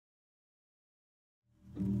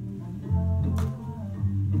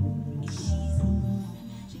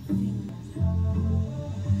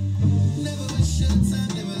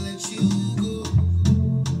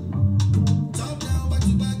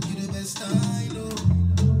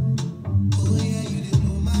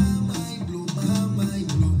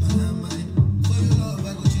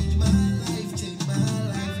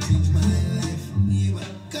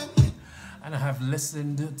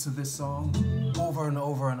to this song over and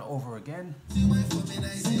over and over again,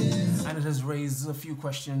 and it has raised a few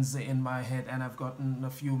questions in my head, and I've gotten a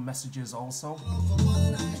few messages also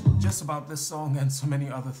just about this song and so many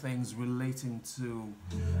other things relating to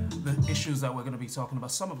the issues that we're going to be talking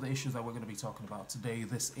about, some of the issues that we're going to be talking about today.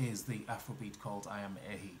 This is the Afrobeat Cult. I am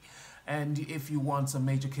Ehi. And if you want some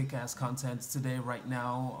major kick-ass content today, right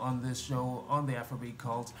now, on this show, on the Afrobeat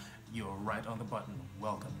Cult, you're right on the button.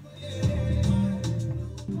 Welcome.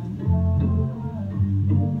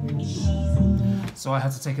 So I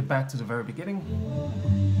had to take it back to the very beginning.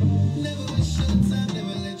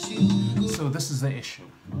 So this is the issue.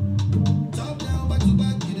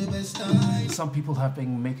 Some people have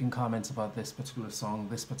been making comments about this particular song,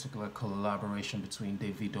 this particular collaboration between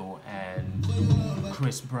Davido and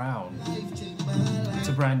Chris Brown. It's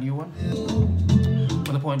a brand new one.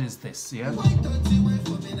 But the point is this, yeah?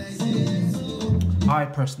 I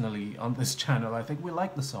personally, on this channel, I think we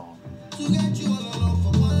like the song.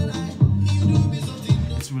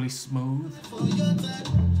 It's really smooth.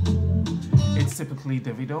 It's typically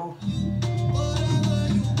Davido.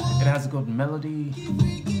 It has a good melody.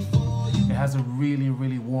 It has a really,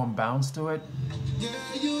 really warm bounce to it.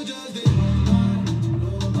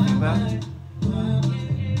 Like that.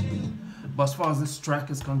 But as far as this track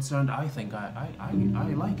is concerned, I think I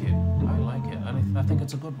like it. I like it, and I think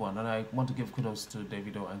it's a good one. And I want to give kudos to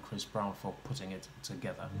Davido and Chris Brown for putting it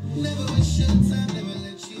together.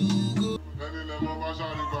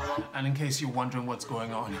 And in case you're wondering what's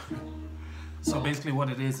going on, so basically what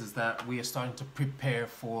it is that we are starting to prepare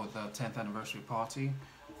for the 10th anniversary party,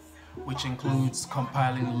 which includes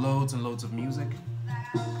compiling loads and loads of music,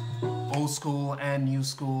 old school and new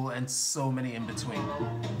school, and so many in between.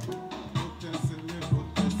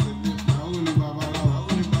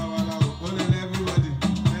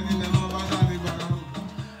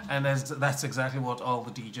 And that's exactly what all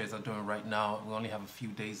the DJs are doing right now. We only have a few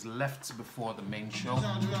days left before the main show,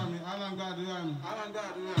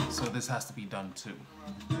 so this has to be done too.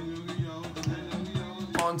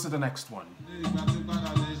 On to the next one.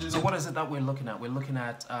 So what is it that we're looking at? We're looking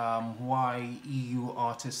at why EU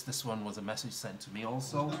artists, this one was a message sent to me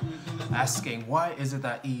also, asking why is it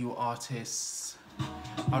that EU artists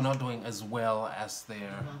are not doing as well as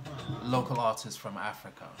their local artists from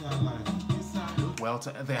Africa? Well,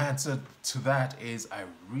 the answer to that is I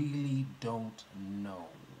really don't know.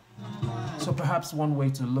 So perhaps one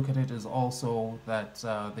way to look at it is also that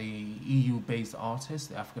the EU-based artists,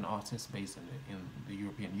 the African artists based in the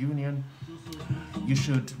European Union, you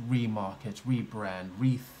should remarket, rebrand,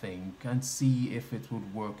 rethink, and see if it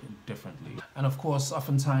would work differently. And of course,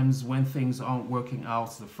 oftentimes when things aren't working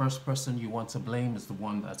out, the first person you want to blame is the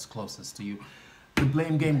one that's closest to you. The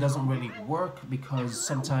blame game doesn't really work because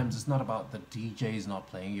sometimes it's not about the DJs not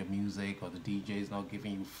playing your music or the DJs not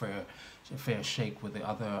giving you fair shake with the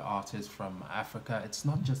other artists from Africa. It's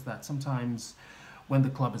not just that. Sometimes when the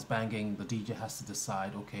club is banging, the DJ has to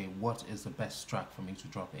decide, okay, what is the best track for me to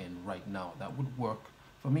drop in right now that would work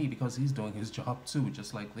for me, because he's doing his job too,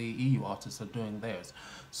 just like the EU artists are doing theirs.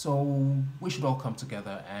 So we should all come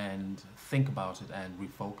together and think about it and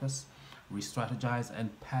refocus, re-strategize,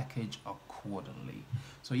 and package accordingly.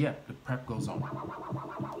 So yeah, the prep goes on.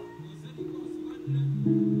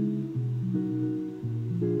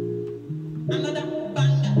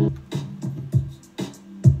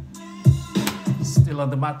 Still on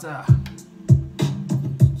the matter.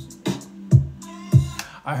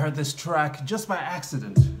 I heard this track just by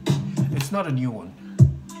accident. It's not a new one.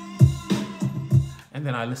 And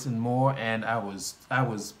then I listened more and I was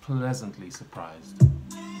pleasantly surprised.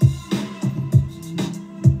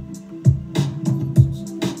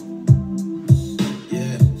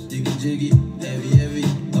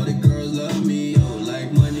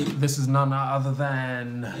 This is none other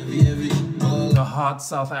than the hot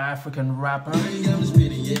South African rapper,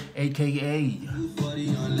 aka,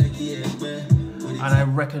 and I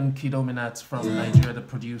reckon Kidominat from Nigeria, the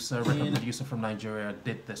record producer from Nigeria,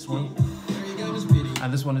 did this one.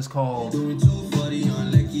 And this one is called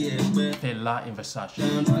Fela in Versace.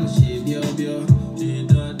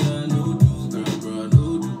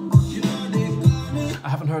 I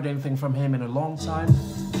haven't heard anything from him in a long time.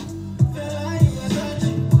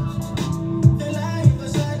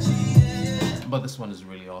 But this one is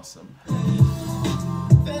really awesome.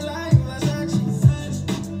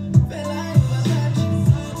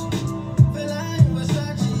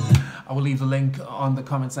 I will leave the link on the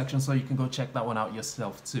comment section so you can go check that one out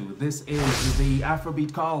yourself too. This is the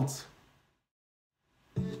Afrobeat Cult.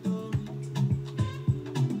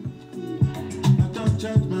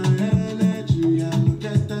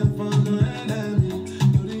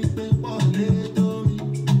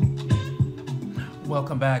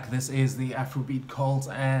 Welcome back. This is the Afrobeat Cult,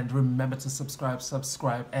 and remember to subscribe.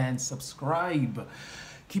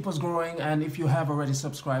 Keep us growing, and if you have already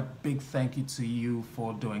subscribed, big thank you to you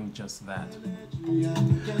for doing just that.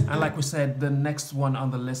 And like we said, the next one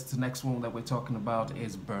on the list, the next one that we're talking about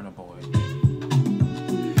is Burna Boy.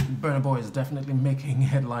 Burna Boy is definitely making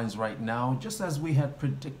headlines right now, just as we had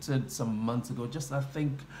predicted some months ago. Just I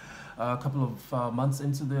think a couple of months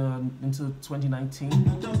into 2019.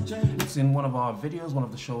 It's in one of our videos, one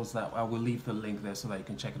of the shows that I will leave the link there so that you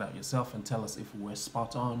can check it out yourself and tell us if we're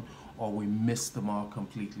spot on or we missed the mark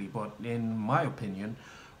completely. But in my opinion,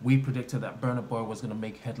 we predicted that Burna Boy was going to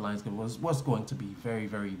make headlines, was going to be very,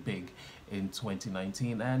 very big in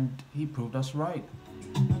 2019, and he proved us right.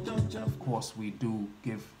 And of course, we do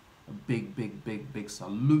give a big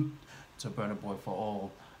salute to Burna Boy for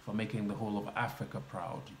making the whole of Africa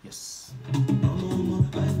proud. Yes.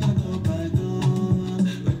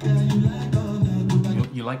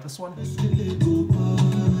 You like this one?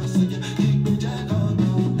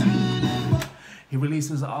 He released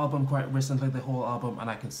his album quite recently, the whole album, and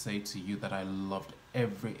I can say to you that I loved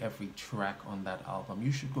every track on that album.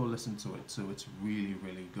 You should go listen to it too. It's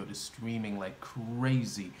really good. It's streaming like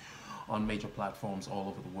crazy on major platforms all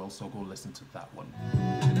over the world, so go listen to that one.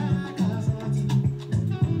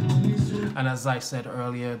 And as I said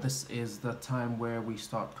earlier, this is the time where we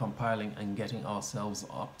start compiling and getting ourselves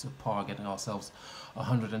up to par, getting ourselves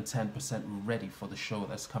 110% ready for the show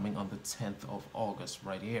that's coming on the 10th of August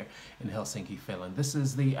right here in Helsinki, Finland. This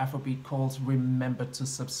is the Afrobeat Cult. Remember to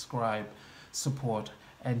subscribe, support,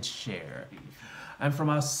 and share. And from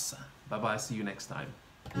us, bye-bye. See you next time.